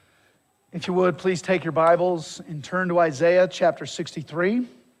If you would, please take your Bibles and turn to Isaiah chapter 63.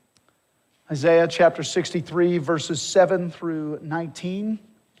 Isaiah chapter 63, verses 7 through 19. In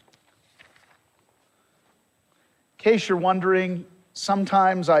case you're wondering,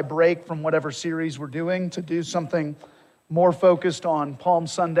 sometimes I break from whatever series we're doing to do something more focused on Palm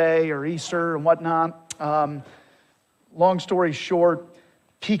Sunday or Easter and whatnot. Long story short,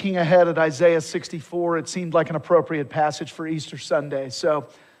 peeking ahead at Isaiah 64, it seemed like an appropriate passage for Easter Sunday. So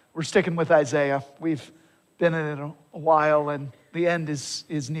we're sticking with Isaiah. We've been in it a while, and the end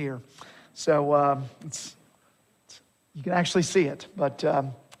is near. So you can actually see it. But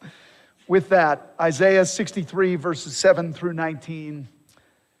with that, Isaiah 63, verses 7 through 19.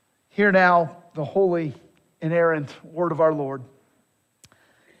 Hear now the holy, inerrant word of our Lord.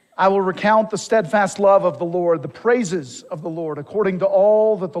 I will recount the steadfast love of the Lord, the praises of the Lord, according to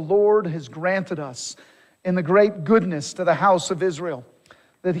all that the Lord has granted us in the great goodness to the house of Israel,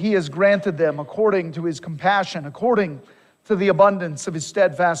 that he has granted them according to his compassion, according to the abundance of his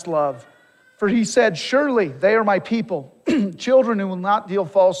steadfast love. For he said, surely they are my people, children who will not deal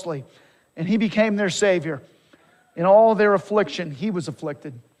falsely. And he became their Savior. In all their affliction, he was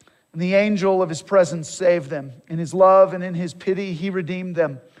afflicted. And the angel of his presence saved them. In his love and in his pity, he redeemed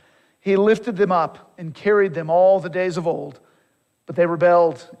them. He lifted them up and carried them all the days of old. But they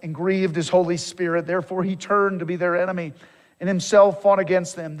rebelled and grieved his Holy Spirit. Therefore he turned to be their enemy and himself fought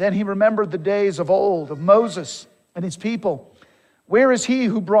against them. Then he remembered the days of old, of Moses and his people. Where is he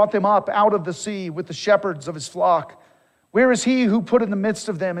who brought them up out of the sea with the shepherds of his flock? Where is he who put in the midst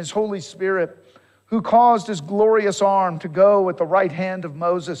of them his Holy Spirit, who caused his glorious arm to go at the right hand of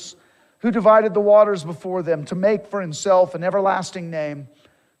Moses, who divided the waters before them to make for himself an everlasting name,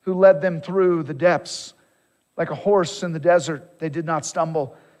 who led them through the depths? Like a horse in the desert, they did not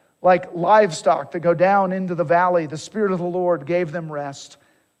stumble. Like livestock that go down into the valley, the Spirit of the Lord gave them rest.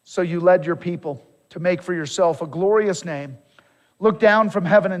 So you led your people to make for yourself a glorious name. Look down from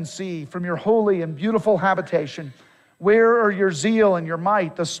heaven and see, from your holy and beautiful habitation. Where are your zeal and your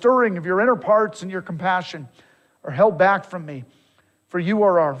might? The stirring of your inner parts and your compassion are held back from me. For you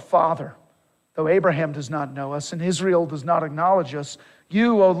are our Father. Though Abraham does not know us and Israel does not acknowledge us,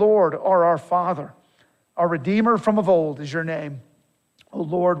 you, O Lord, are our Father. Our Redeemer from of old is your name. O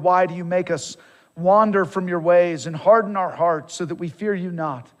Lord, why do you make us wander from your ways and harden our hearts so that we fear you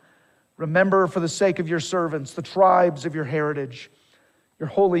not? Remember, for the sake of your servants, the tribes of your heritage. Your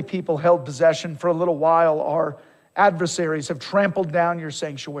holy people held possession for a little while. Our adversaries have trampled down your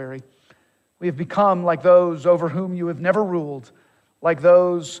sanctuary. We have become like those over whom you have never ruled, like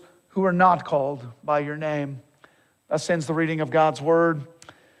those who are not called by your name. Thus ends the reading of God's word.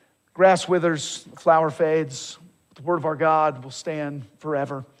 Grass withers, the flower fades. The word of our God will stand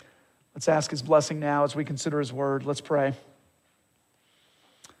forever. Let's ask his blessing now as we consider his word. Let's pray.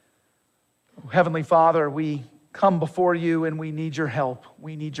 Heavenly Father, we come before you and we need your help.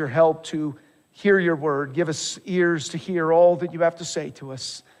 We need your help to hear your word. Give us ears to hear all that you have to say to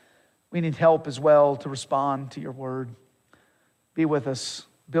us. We need help as well to respond to your word. Be with us.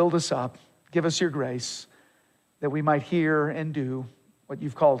 Build us up. Give us your grace that we might hear and do what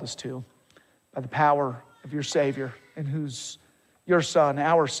you've called us to by the power of your Savior, in whose your Son,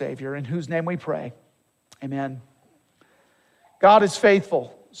 our Savior, in whose name we pray. Amen. God is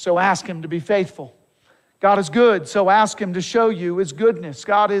faithful, so ask him to be faithful. God is good, so ask him to show you his goodness.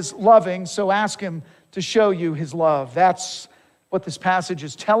 God is loving, so ask him to show you his love. That's what this passage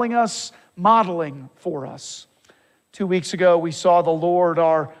is telling us, modeling for us. 2 weeks ago, we saw the Lord,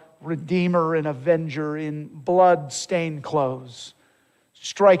 our Redeemer and Avenger, in blood-stained clothes,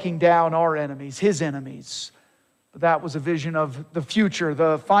 striking down our enemies, his enemies. But that was a vision of the future,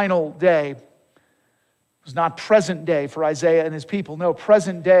 the final day. It was not present day for Isaiah and his people. No,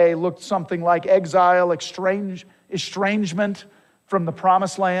 present day looked something like exile, estrangement from the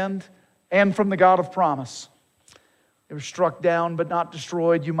promised land and from the God of promise. They were struck down but not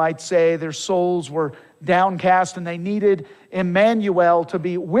destroyed, you might say. Their souls were downcast and they needed Emmanuel to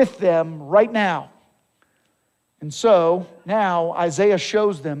be with them right now. And so now Isaiah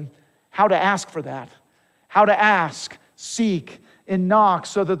shows them how to ask for that, how to ask, seek, and knock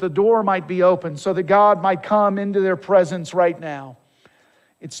so that the door might be open, so that God might come into their presence right now.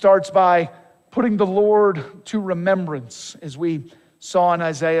 It starts by putting the Lord to remembrance, as we saw in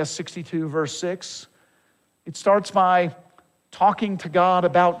Isaiah 62, verse 6. It starts by talking to God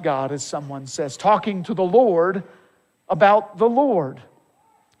about God, as someone says, talking to the Lord about the Lord.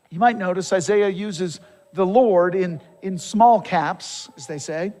 You might notice Isaiah uses the Lord in small caps, as they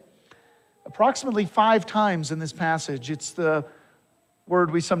say, approximately 5 times in this passage. It's the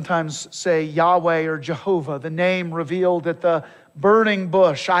word we sometimes say Yahweh or Jehovah, the name revealed at the burning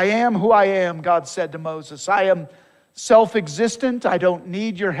bush. I am who I am, God said to Moses. I am self-existent. I don't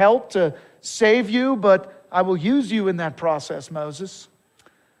need your help to save you, but I will use you in that process, Moses.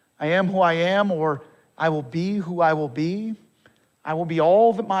 I am who I am, or I will be who I will be. I will be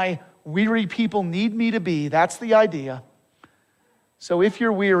all that my weary people need me to be. That's the idea. So if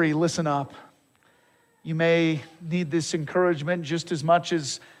you're weary, listen up. You may need this encouragement just as much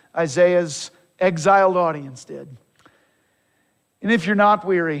as Isaiah's exiled audience did. And if you're not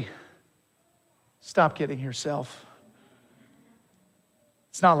weary, stop kidding yourself.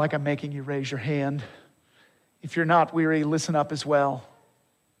 It's not like I'm making you raise your hand. If you're not weary, listen up as well.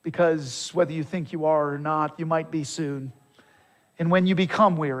 Because whether you think you are or not, you might be soon. And when you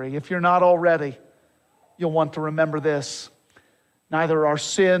become weary, if you're not already, you'll want to remember this. Neither our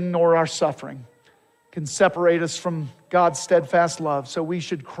sin nor our suffering can separate us from God's steadfast love. So we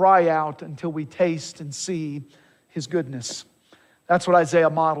should cry out until we taste and see His goodness. That's what Isaiah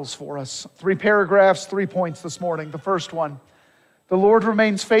models for us. 3 paragraphs, 3 points this morning. The first one, the Lord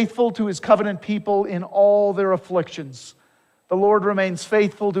remains faithful to His covenant people in all their afflictions. The Lord remains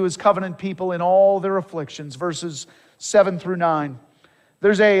faithful to His covenant people in all their afflictions. Verses 7 through 9.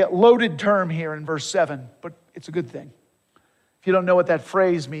 There's a loaded term here in verse 7, but it's a good thing. If you don't know what that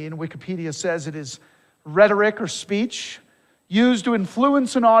phrase means, Wikipedia says it is rhetoric or speech used to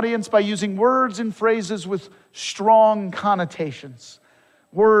influence an audience by using words and phrases with strong connotations.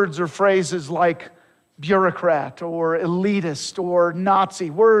 Words or phrases like bureaucrat or elitist or Nazi,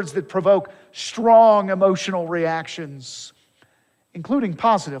 words that provoke strong emotional reactions, including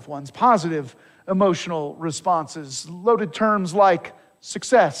positive ones, positive emotional responses. Loaded terms like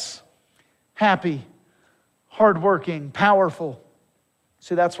success, happy, hardworking, powerful.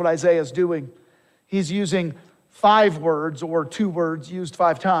 See, that's what Isaiah is doing. He's using 5 words, or 2 words used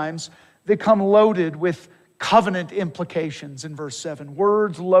 5 times, that come loaded with covenant implications in verse 7.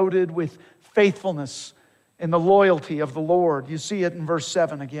 Words loaded with faithfulness and the loyalty of the Lord. You see it in verse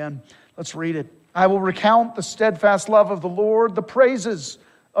 7 again. Let's read it. I will recount the steadfast love of the Lord, the praises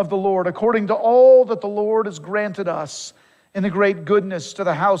of the Lord, according to all that the Lord has granted us in the great goodness to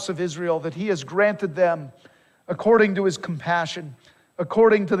the house of Israel, that He has granted them according to His compassion,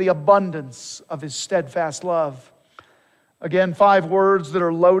 according to the abundance of His steadfast love. Again, 5 words that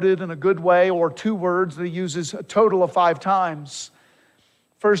are loaded in a good way, or 2 words that He uses a total of 5 times.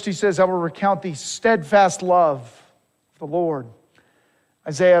 First, he says, I will recount the steadfast love of the Lord.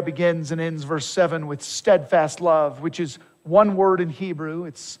 Isaiah begins and ends verse 7 with steadfast love, which is 1 word in Hebrew.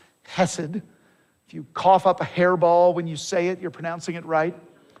 It's hesed. If you cough up a hairball when you say it, you're pronouncing it right.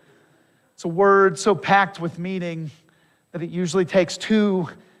 It's a word so packed with meaning that it usually takes 2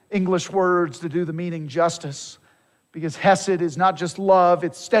 English words to do the meaning justice. Because hesed is not just love,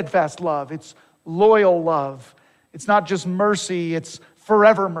 it's steadfast love. It's loyal love. It's not just mercy, it's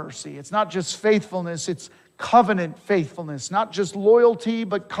forever mercy. It's not just faithfulness, it's covenant faithfulness. Not just loyalty,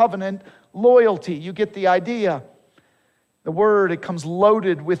 but covenant loyalty. You get the idea. The word, it comes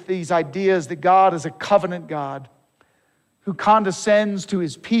loaded with these ideas that God is a covenant God who condescends to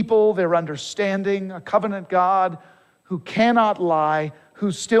His people, their understanding, a covenant God who cannot lie,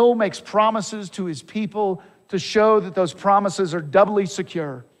 who still makes promises to His people to show that those promises are doubly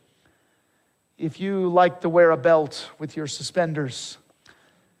secure. If you like to wear a belt with your suspenders,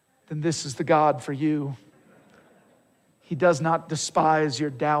 then this is the God for you. He does not despise your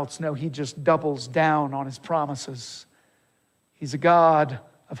doubts. No, He just doubles down on His promises. He's a God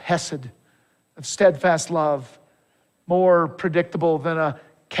of hesed, of steadfast love, more predictable than a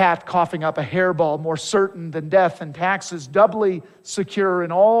cat coughing up a hairball, more certain than death and taxes, doubly secure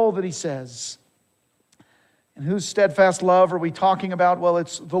in all that He says. And whose steadfast love are we talking about? Well,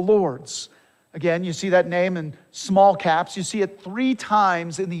 it's the Lord's. Again, you see that name in small caps. You see it 3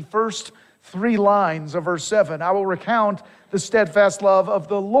 times in the first 3 lines of verse 7. I will recount the steadfast love of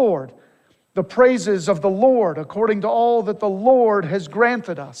the Lord, the praises of the Lord, according to all that the Lord has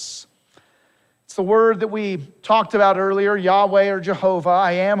granted us. It's the word that we talked about earlier, Yahweh or Jehovah.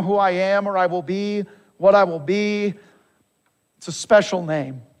 I am who I am, or I will be what I will be. It's a special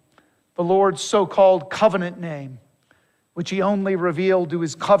name. The Lord's so-called covenant name, which He only revealed to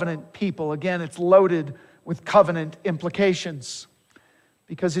His covenant people. Again, it's loaded with covenant implications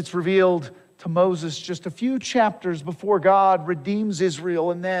because it's revealed to Moses just a few chapters before God redeems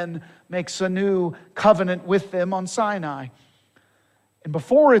Israel and then makes a new covenant with them on Sinai. And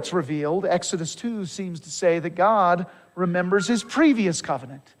before it's revealed, Exodus 2 seems to say that God remembers His previous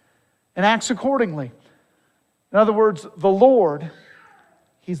covenant and acts accordingly. In other words, the Lord,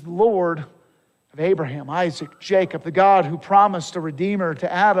 He's the Lord of Abraham, Isaac, Jacob, the God who promised a Redeemer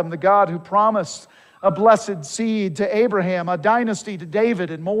to Adam, the God who promised a blessed seed to Abraham, a dynasty to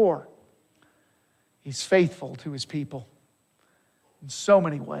David, and more. He's faithful to his people in so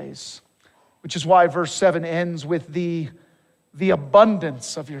many ways, which is why verse 7 ends with the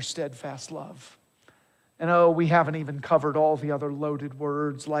abundance of your steadfast love. And we haven't even covered all the other loaded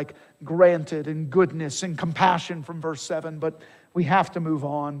words like granted and goodness and compassion from verse 7, but we have to move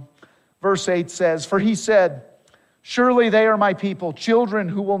on. Verse 8 says, "For he said, surely they are my people, children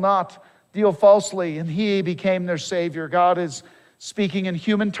who will not deal falsely, and he became their Savior." God is speaking in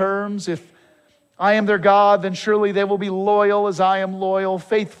human terms. If I am their God, then surely they will be loyal as I am loyal,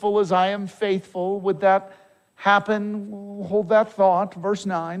 faithful as I am faithful. Would that happen? Hold that thought. Verse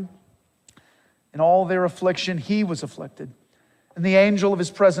 9. "In all their affliction he was afflicted, and the angel of his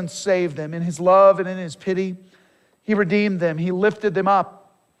presence saved them. In his love and in his pity he redeemed them. He lifted them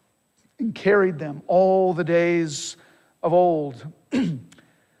up and carried them all the days of old." I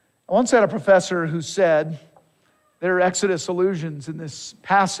once had a professor who said, there are Exodus allusions in this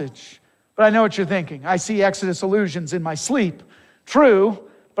passage. But I know what you're thinking. I see Exodus allusions in my sleep. True,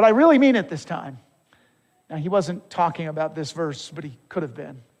 but I really mean it this time. Now, he wasn't talking about this verse, but he could have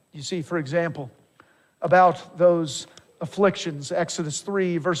been. You see, for example, about those afflictions, Exodus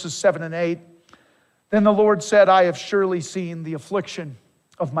 3, verses 7 and 8. "Then the Lord said, I have surely seen the affliction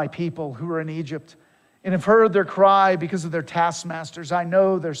of my people who are in Egypt, and have heard their cry because of their taskmasters. I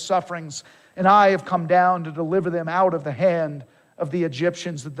know their sufferings, and I have come down to deliver them out of the hand of the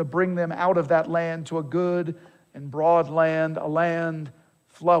Egyptians, to bring them out of that land to a good and broad land, a land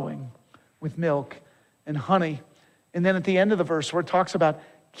flowing with milk and honey." And then at the end of the verse where it talks about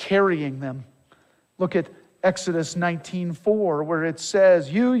carrying them, look at Exodus 19:4, where it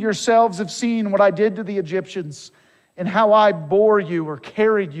says, "You yourselves have seen what I did to the Egyptians, and how I bore you or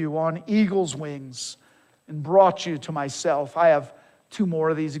carried you on eagle's wings and brought you to myself." I have two more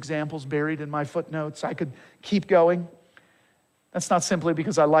of these examples buried in my footnotes. I could keep going. That's not simply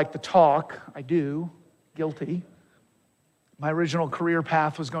because I like to talk. I do. Guilty. My original career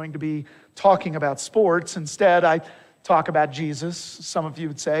path was going to be talking about sports. Instead, I talk about Jesus. Some of you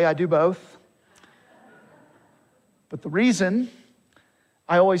would say I do both. But the reason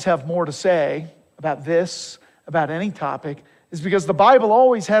I always have more to say about this, about any topic, is because the Bible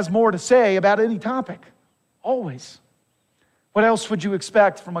always has more to say about any topic. Always. What else would you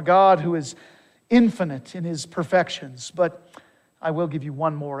expect from a God who is infinite in his perfections? But I will give you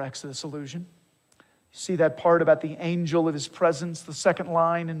one more Exodus allusion. You see that part about the angel of his presence, the second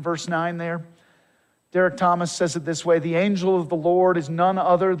line in verse 9 there? Derek Thomas says it this way: "The angel of the Lord is none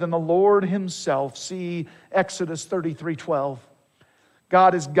other than the Lord himself." See Exodus 33:12.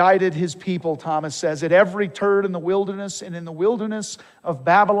 God has guided his people, Thomas says, at every turn in the wilderness, and in the wilderness of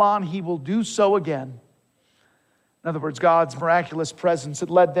Babylon he will do so again. In other words, God's miraculous presence, it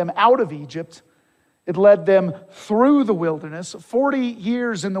led them out of Egypt. It led them through the wilderness, 40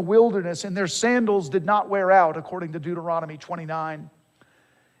 years in the wilderness, and their sandals did not wear out, according to Deuteronomy 29.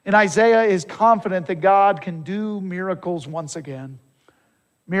 And Isaiah is confident that God can do miracles once again.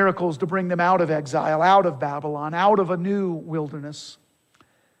 Miracles to bring them out of exile, out of Babylon, out of a new wilderness.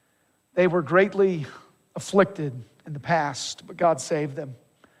 They were greatly afflicted in the past, but God saved them.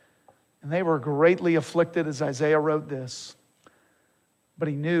 And they were greatly afflicted, as Isaiah wrote this. But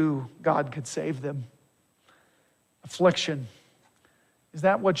he knew God could save them. Affliction. Is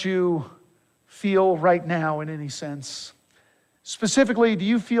that what you feel right now in any sense? Specifically, do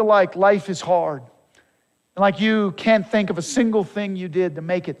you feel like life is hard? And like you can't think of a single thing you did to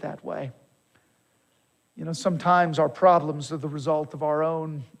make it that way? You know, sometimes our problems are the result of our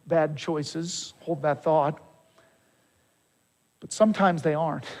own bad choices. Hold that thought. But sometimes they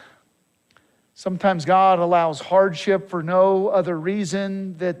aren't. Sometimes God allows hardship for no other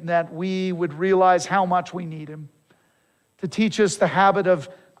reason than that we would realize how much we need him, to teach us the habit of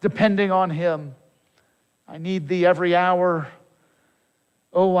depending on him. I need thee every hour.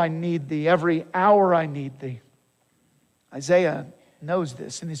 Oh, I need thee. Every hour I need thee. Isaiah knows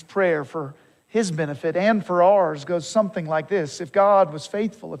this, and his prayer for his benefit and for ours goes something like this: if God was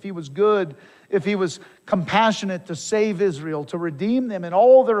faithful, if he was good, if he was compassionate to save Israel, to redeem them in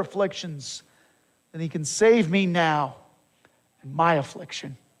all their afflictions, then he can save me now in my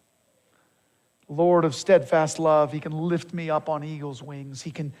affliction. Lord of steadfast love, he can lift me up on eagle's wings.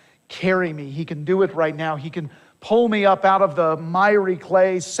 He can carry me. He can do it right now. He can pull me up out of the miry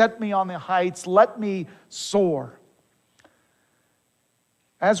clay, set me on the heights, let me soar.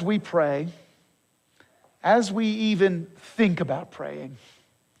 As we pray, as we even think about praying,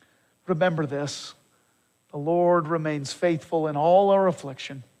 remember this: the Lord remains faithful in all our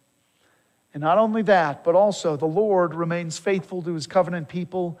affliction. And not only that, but also the Lord remains faithful to his covenant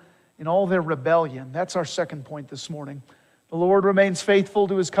people in all their rebellion. That's our second point this morning. The Lord remains faithful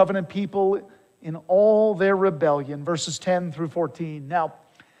to his covenant people in all their rebellion. Verses 10 through 14. Now,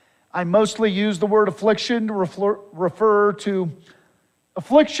 I mostly use the word affliction to refer to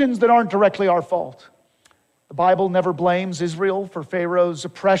afflictions that aren't directly our fault. The Bible never blames Israel for Pharaoh's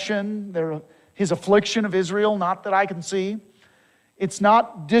oppression, his affliction of Israel, not that I can see. It's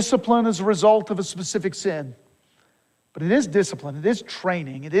not discipline as a result of a specific sin. But it is discipline, it is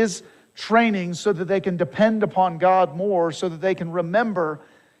training. It is training so that they can depend upon God more, so that they can remember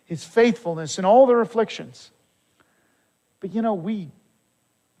his faithfulness in all their afflictions. But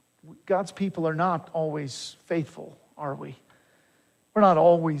God's people are not always faithful, are we? We're not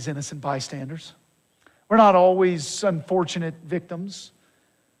always innocent bystanders. We're not always unfortunate victims.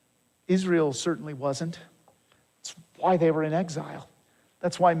 Israel certainly wasn't. That's why they were in exile.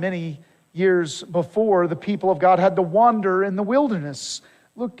 That's why many years before, the people of God had to wander in the wilderness.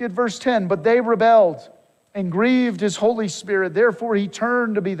 Look at verse 10. But they rebelled and grieved his Holy Spirit. Therefore he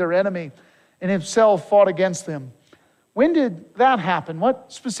turned to be their enemy and himself fought against them. When did that happen?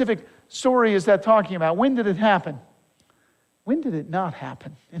 What specific story is that talking about? When did it happen? When did it not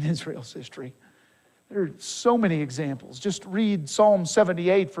happen in Israel's history? There are so many examples. Just read Psalm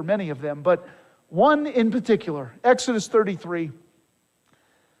 78 for many of them. But one in particular, Exodus 33.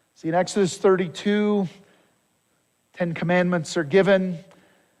 See, in Exodus 32, 10 commandments are given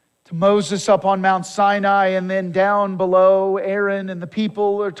to Moses up on Mount Sinai, and then down below, Aaron and the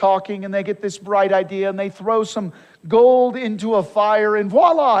people are talking, and they get this bright idea, and they throw some gold into a fire, and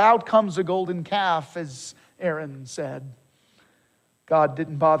voila, out comes a golden calf, as Aaron said. God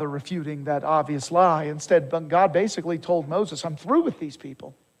didn't bother refuting that obvious lie. Instead, God basically told Moses, I'm through with these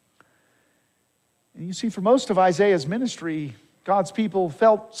people. And you see, for most of Isaiah's ministry, God's people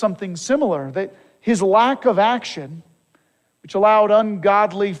felt something similar, that his lack of action, which allowed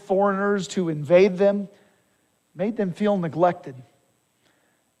ungodly foreigners to invade them, made them feel neglected.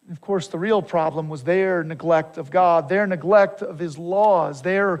 And of course, the real problem was their neglect of God, their neglect of his laws,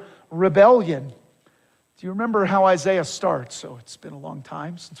 their rebellion. Do you remember how Isaiah starts? So it's been a long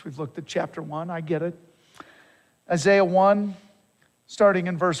time since we've looked at chapter 1. I get it. Isaiah 1, starting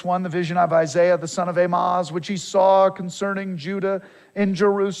in verse 1, the vision of Isaiah, the son of Amoz, which he saw concerning Judah and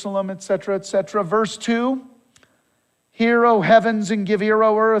Jerusalem, etc., etc. Verse 2, hear, O heavens, and give ear,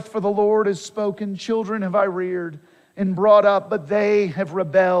 O earth, for the Lord has spoken. Children have I reared and brought up, but they have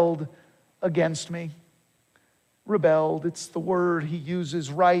rebelled against me. Rebelled, it's the word he uses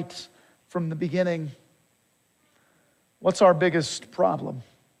right from the beginning. What's our biggest problem?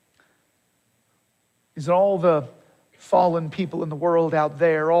 Is it all the fallen people in the world out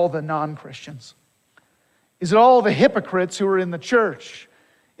there, all the non-Christians? Is it all the hypocrites who are in the church?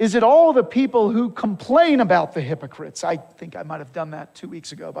 Is it all the people who complain about the hypocrites? I think I might have done that 2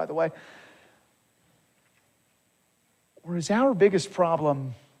 weeks ago, by the way. Or is our biggest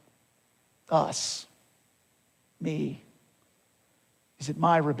problem us? Me? Is it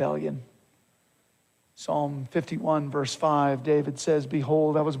my rebellion? Psalm 51, verse 5, David says,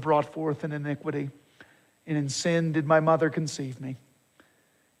 behold, I was brought forth in iniquity, and in sin did my mother conceive me.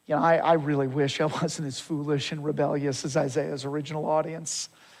 I really wish I wasn't as foolish and rebellious as Isaiah's original audience.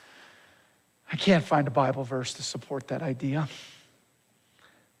 I can't find a Bible verse to support that idea.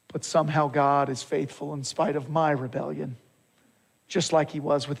 But somehow God is faithful in spite of my rebellion, just like he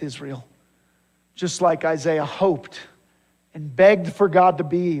was with Israel. Just like Isaiah hoped and begged for God to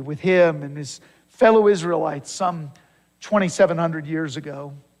be with him and his fellow Israelites some 2,700 years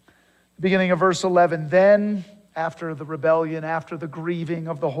ago. Beginning of verse 11, then, after the rebellion, after the grieving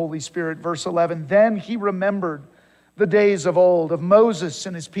of the Holy Spirit, verse 11, then he remembered the days of old, of Moses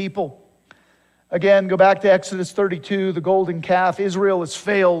and his people. Again, go back to Exodus 32, the golden calf. Israel has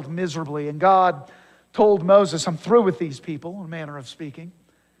failed miserably, and God told Moses, I'm through with these people, in a manner of speaking.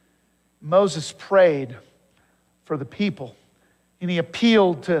 Moses prayed for the people. And he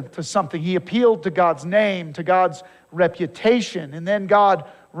appealed to something. He appealed to God's name, to God's reputation. And then God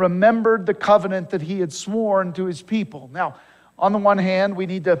remembered the covenant that he had sworn to his people. Now, on the one hand, we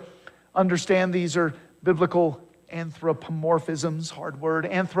need to understand these are biblical anthropomorphisms, hard word,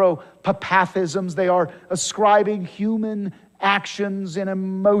 anthropopathisms. They are ascribing human actions and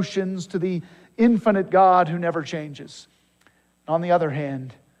emotions to the infinite God who never changes. On the other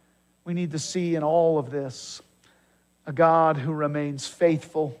hand, we need to see in all of this a God who remains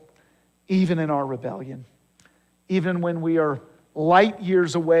faithful even in our rebellion, even when we are light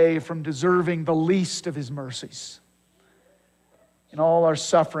years away from deserving the least of his mercies. In all our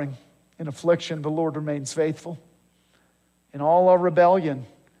suffering and affliction, the Lord remains faithful. In all our rebellion,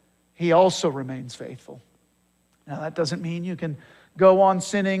 he also remains faithful. Now, that doesn't mean you can go on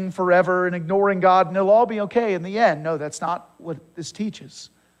sinning forever and ignoring God and it'll all be okay in the end. No, that's not what this teaches.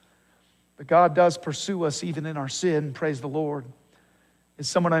 But God does pursue us even in our sin, praise the Lord. As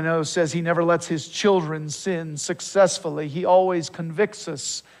someone I know says, He never lets His children sin successfully. He always convicts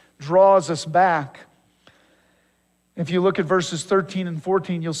us, draws us back. If you look at verses 13 and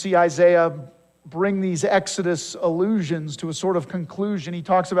 14, you'll see Isaiah bring these Exodus allusions to a sort of conclusion. He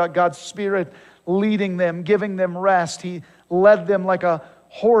talks about God's Spirit leading them, giving them rest. He led them like a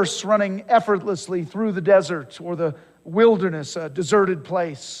horse running effortlessly through the desert or the wilderness, a deserted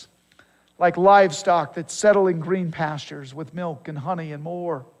place, like livestock that settle in green pastures with milk and honey and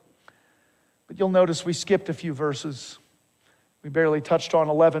more. But you'll notice we skipped a few verses. We barely touched on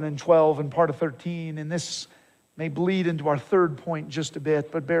 11 and 12 and part of 13, and this may bleed into our third point just a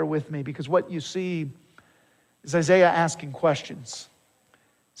bit, but bear with me, because what you see is Isaiah asking questions.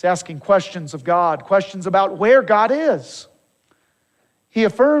 He's asking questions of God, questions about where God is. He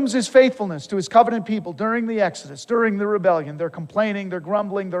affirms His faithfulness to His covenant people during the Exodus, during the rebellion. They're complaining, they're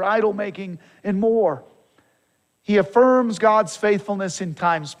grumbling, they're idol-making, and more. He affirms God's faithfulness in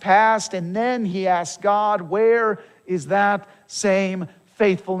times past, and then he asks God, where is that same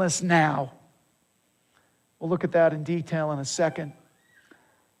faithfulness now? We'll look at that in detail in a second.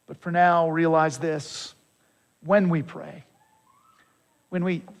 But for now, realize this. When we pray, when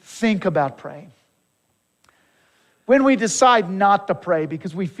we think about praying, when we decide not to pray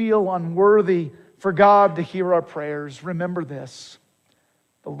because we feel unworthy for God to hear our prayers, remember this.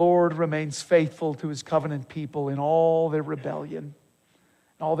 The Lord remains faithful to His covenant people in all their rebellion,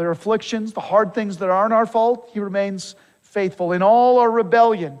 in all their afflictions, the hard things that aren't our fault. He remains faithful in all our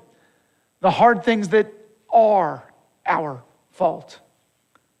rebellion, the hard things that are our fault.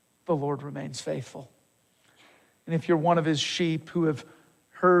 The Lord remains faithful. And if you're one of His sheep who have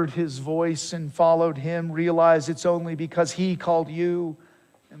heard His voice and followed Him, realize it's only because He called you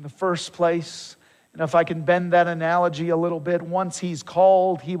in the first place. And if I can bend that analogy a little bit, once He's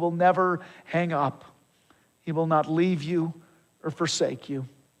called, He will never hang up. He will not leave you or forsake you.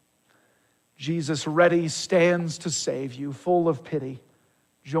 Jesus ready stands to save you, full of pity,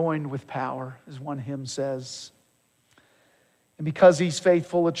 joined with power, as one hymn says. And because He's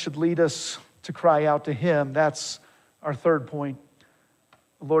faithful, it should lead us to cry out to Him. That's our third point.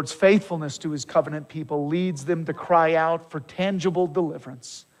 The Lord's faithfulness to His covenant people leads them to cry out for tangible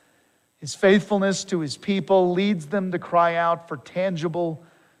deliverance. His faithfulness to His people leads them to cry out for tangible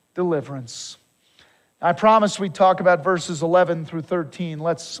deliverance. I promised we'd talk about verses 11 through 13.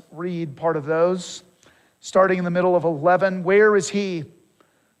 Let's read part of those. Starting in the middle of 11, where is He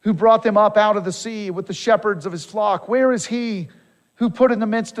who brought them up out of the sea with the shepherds of His flock? Where is He who put in the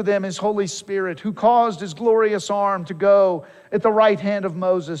midst of them His Holy Spirit, who caused His glorious arm to go at the right hand of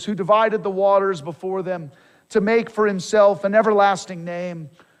Moses, who divided the waters before them to make for Himself an everlasting name,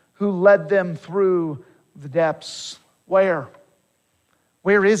 who led them through the depths? Where?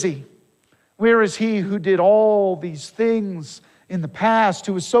 Where is He? Where is He who did all these things in the past,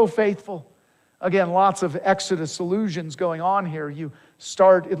 who was so faithful? Again, lots of Exodus allusions going on here. You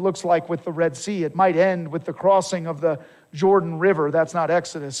start, it looks like, with the Red Sea. It might end with the crossing of the Jordan River. That's not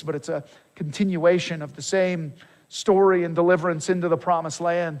Exodus, but it's a continuation of the same story and deliverance into the promised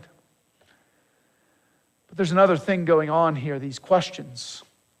land. But there's another thing going on here. These questions,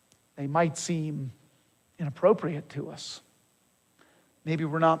 they might seem inappropriate to us. Maybe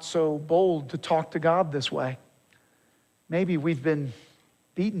we're not so bold to talk to God this way. Maybe we've been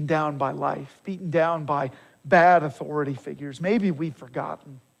beaten down by life, beaten down by bad authority figures. Maybe we've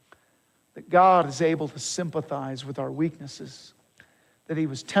forgotten that God is able to sympathize with our weaknesses, that He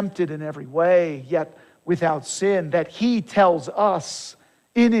was tempted in every way, yet without sin, that He tells us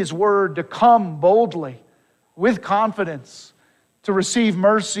in His Word to come boldly, with confidence, to receive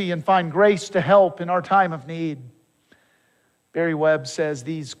mercy and find grace to help in our time of need. Barry Webb says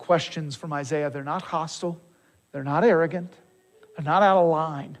these questions from Isaiah, they're not hostile, they're not arrogant, they're not out of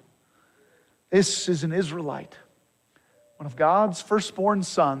line. This is an Israelite, one of God's firstborn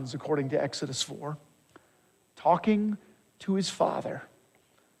sons, according to Exodus 4, talking to his father.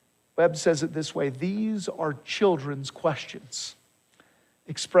 Webb says it this way: these are children's questions,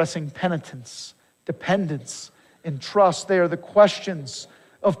 expressing penitence, dependence, and trust. They are the questions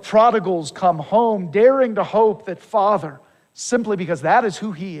of prodigals come home, daring to hope that Father, simply because that is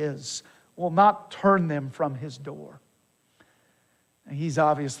who He is, will not turn them from His door. And he's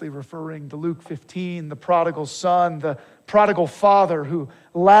obviously referring to Luke 15, the prodigal son, the prodigal father who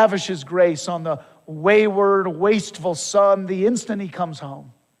lavishes grace on the wayward, wasteful son the instant he comes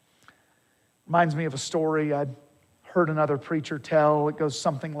home. Reminds me of a story I'd heard another preacher tell. It goes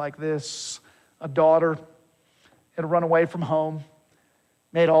something like this. A daughter had run away from home,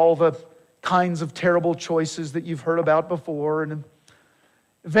 made all the kinds of terrible choices that you've heard about before. And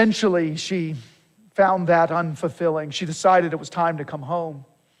eventually she found that unfulfilling. She decided it was time to come home.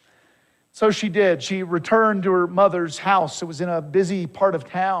 So she did. She returned to her mother's house. It was in a busy part of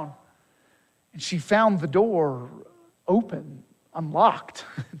town. And she found the door open, unlocked.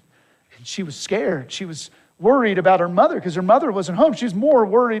 And she was scared. She was worried about her mother because her mother wasn't home. She was more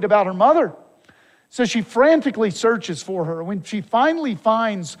worried about her mother. So she frantically searches for her. When she finally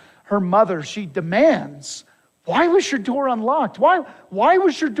finds her mother, she demands, "Why was your door unlocked? Why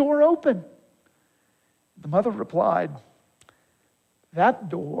was your door open?" The mother replied, "That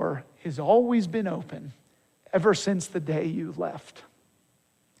door has always been open ever since the day you left."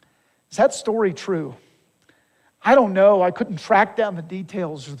 Is that story true? I don't know. I couldn't track down the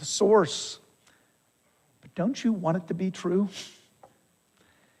details or the source. But don't you want it to be true?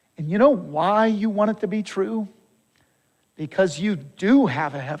 And you know why you want it to be true? Because you do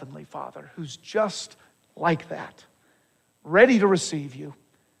have a heavenly Father who's just like that, ready to receive you,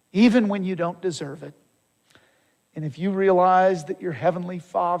 even when you don't deserve it. And if you realize that your heavenly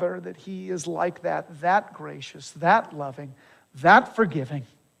Father, that He is like that gracious, that loving, that forgiving,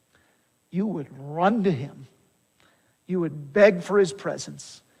 you would run to Him. You would beg for His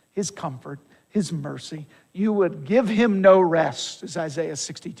presence, His comfort, His mercy. You would give Him no rest, as Isaiah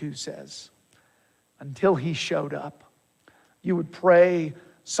 62 says, until He showed up. You would pray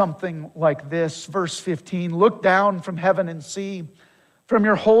something like this, verse 15, "Look down from heaven and see, from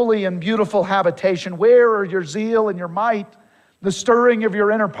your holy and beautiful habitation, where are your zeal and your might? The stirring of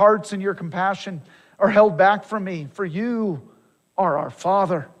your inner parts and your compassion are held back from me, for you are our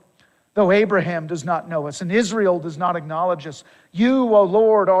Father. Though Abraham does not know us and Israel does not acknowledge us, you, O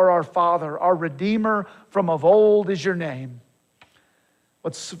Lord, are our Father. Our Redeemer from of old is your name."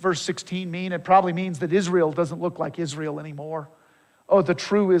 What's verse 16 mean? It probably means that Israel doesn't look like Israel anymore. Oh, the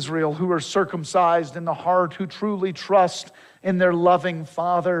true Israel who are circumcised in the heart, who truly trust in their loving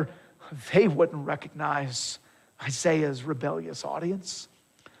Father, they wouldn't recognize Isaiah's rebellious audience.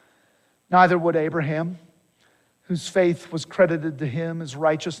 Neither would Abraham, whose faith was credited to him as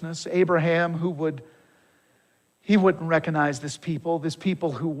righteousness. Abraham, he wouldn't recognize this people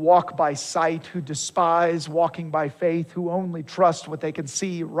who walk by sight, who despise walking by faith, who only trust what they can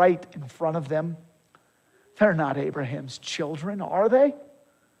see right in front of them. They're not Abraham's children, are they?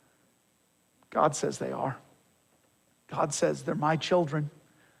 God says they are. God says they're my children,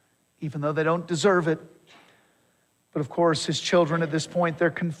 even though they don't deserve it. But of course, His children at this point, they're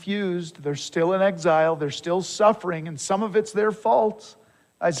confused. They're still in exile. They're still suffering, and some of it's their fault.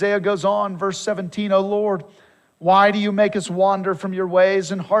 Isaiah goes on, verse 17, "O Lord, why do you make us wander from your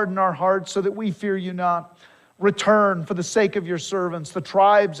ways and harden our hearts so that we fear you not? Return for the sake of your servants, the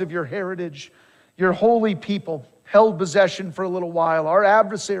tribes of your heritage, your holy people, held possession for a little while. Our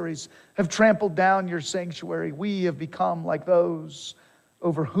adversaries have trampled down your sanctuary. We have become like those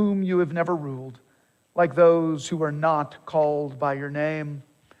over whom you have never ruled, like those who are not called by your name."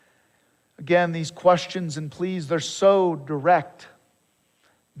 Again, these questions and pleas, they're so direct.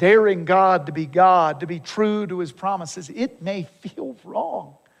 Daring God, to be true to His promises. It may feel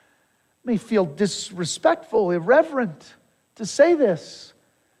wrong. It may feel disrespectful, irreverent to say this.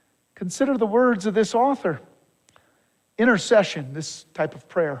 Consider the words of this author. Intercession, this type of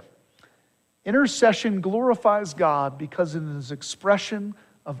prayer. Intercession glorifies God because it is an expression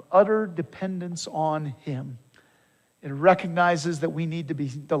of utter dependence on Him. It recognizes that we need to be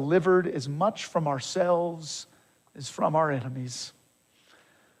delivered as much from ourselves as from our enemies.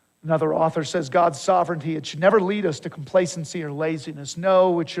 Another author says God's sovereignty, it should never lead us to complacency or laziness.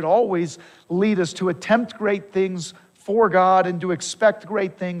 No, it should always lead us to attempt great things for God and to expect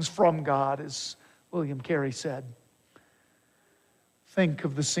great things from God, as William Carey said. Think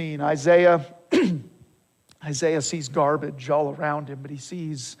of the scene. Isaiah sees garbage all around him, but he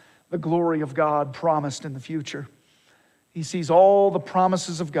sees the glory of God promised in the future. He sees all the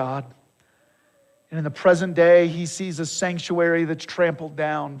promises of God. And in the present day, he sees a sanctuary that's trampled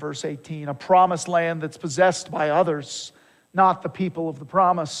down, verse 18, a promised land that's possessed by others, not the people of the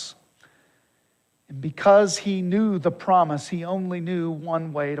promise. And because he knew the promise, he only knew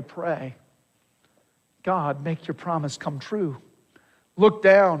one way to pray. God, make your promise come true. Look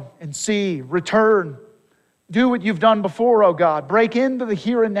down and see, return. Do what you've done before, O God. Break into the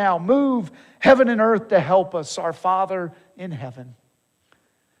here and now. Move heaven and earth to help us, our Father in heaven.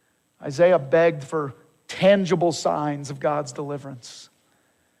 Isaiah begged for tangible signs of God's deliverance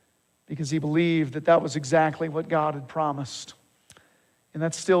because he believed that that was exactly what God had promised. And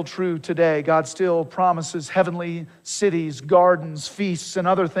that's still true today. God still promises heavenly cities, gardens, feasts, and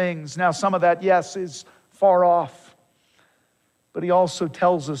other things. Now, some of that, yes, is far off. But he also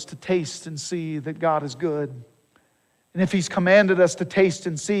tells us to taste and see that God is good. And if he's commanded us to taste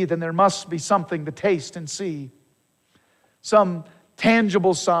and see, then there must be something to taste and see. Some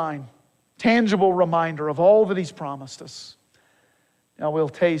tangible sign, tangible reminder of all that he's promised us. Now we'll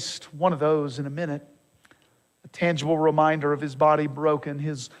taste one of those in a minute. A tangible reminder of his body broken,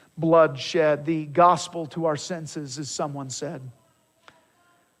 his blood shed, the gospel to our senses, as someone said.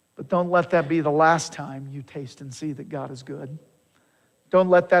 But don't let that be the last time you taste and see that God is good. Don't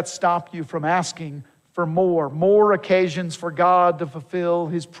let that stop you from asking for more occasions for God to fulfill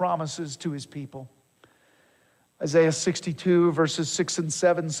his promises to his people. Isaiah 62 verses 6 and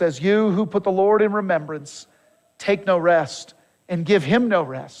 7 says, "You who put the Lord in remembrance, take no rest and give him no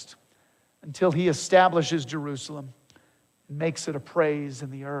rest until he establishes Jerusalem and makes it a praise in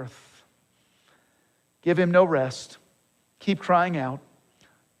the earth." Give him no rest. Keep crying out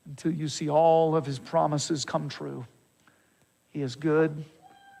until you see all of his promises come true. He is good.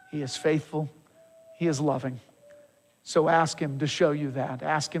 He is faithful. He is loving. So ask him to show you that.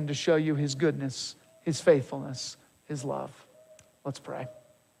 Ask him to show you his goodness, his faithfulness, his love. Let's pray.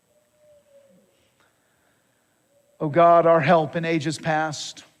 Oh God, our help in ages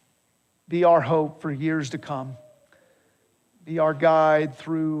past, be our hope for years to come. Be our guide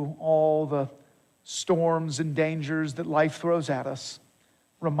through all the storms and dangers that life throws at us.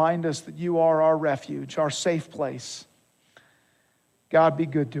 Remind us that you are our refuge, our safe place. God, be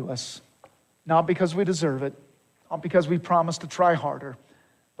good to us, not because we deserve it, not because we promise to try harder,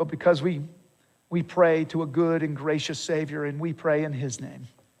 but because we pray to a good and gracious Savior, and we pray in his name.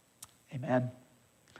 Amen.